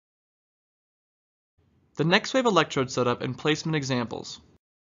The NextWave electrode setup and placement examples.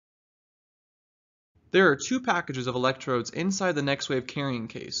 There are two packages of electrodes inside the NextWave carrying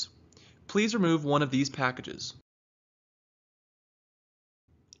case. Please remove one of these packages.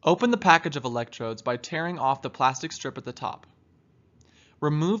 Open the package of electrodes by tearing off the plastic strip at the top.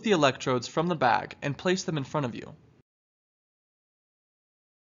 Remove the electrodes from the bag and place them in front of you.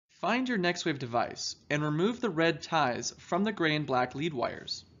 Find your NextWave device and remove the red ties from the gray and black lead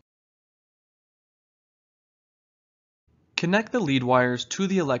wires. Connect the lead wires to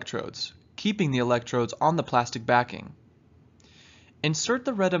the electrodes, keeping the electrodes on the plastic backing. Insert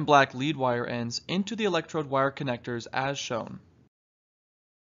the red and black lead wire ends into the electrode wire connectors as shown.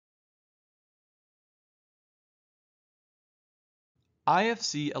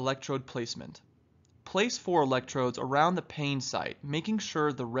 IFC electrode placement. Place 4 electrodes around the pain site, making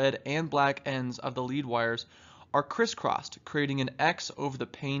sure the red and black ends of the lead wires are crisscrossed, creating an X over the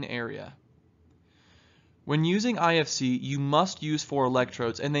pain area. When using IFC, you must use 4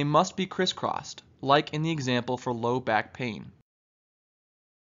 electrodes and they must be crisscrossed, like in the example for low back pain.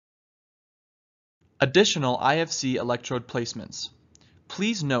 Additional IFC electrode placements.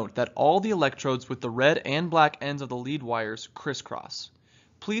 Please note that all the electrodes with the red and black ends of the lead wires crisscross.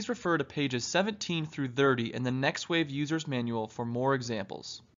 Please refer to pages 17 through 30 in the NextWave User's Manual for more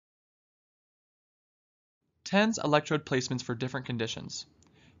examples. TENS electrode placements for different conditions.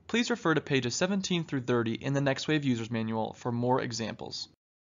 Please refer to pages 17 through 30 in the NextWave User's Manual for more examples.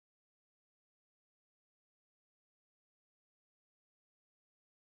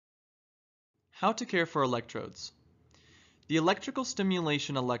 How to care for electrodes. The electrical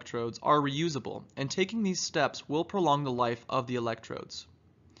stimulation electrodes are reusable, and taking these steps will prolong the life of the electrodes.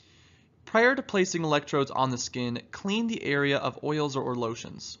 Prior to placing electrodes on the skin, clean the area of oils or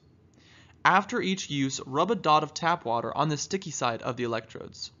lotions. After each use, rub a dot of tap water on the sticky side of the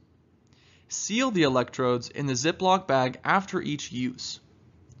electrodes. Seal the electrodes in the Ziploc bag after each use.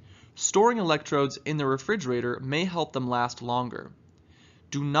 Storing electrodes in the refrigerator may help them last longer.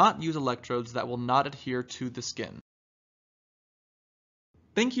 Do not use electrodes that will not adhere to the skin.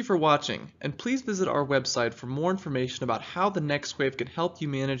 Thank you for watching, and please visit our website for more information about how the NextWave can help you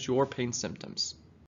manage your pain symptoms.